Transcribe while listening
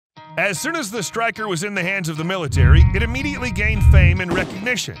As soon as the Stryker was in the hands of the military, it immediately gained fame and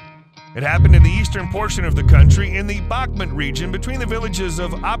recognition. It happened in the eastern portion of the country in the Bakhmut region between the villages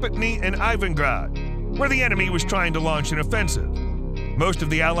of Opatny and Ivangrad, where the enemy was trying to launch an offensive. Most of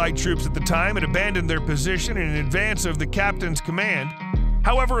the Allied troops at the time had abandoned their position in advance of the captain's command.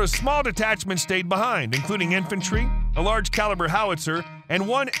 However, a small detachment stayed behind, including infantry, a large-caliber howitzer, and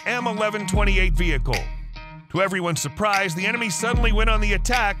one M1128 vehicle. To everyone's surprise, the enemy suddenly went on the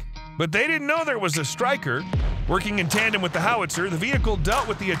attack, but they didn't know there was a Stryker. Working in tandem with the howitzer, the vehicle dealt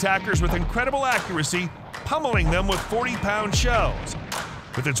with the attackers with incredible accuracy, pummeling them with 40-pound shells.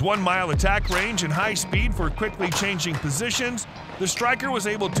 With its 1-mile attack range and high speed for quickly changing positions, the Stryker was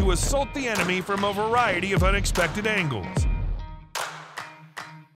able to assault the enemy from a variety of unexpected angles.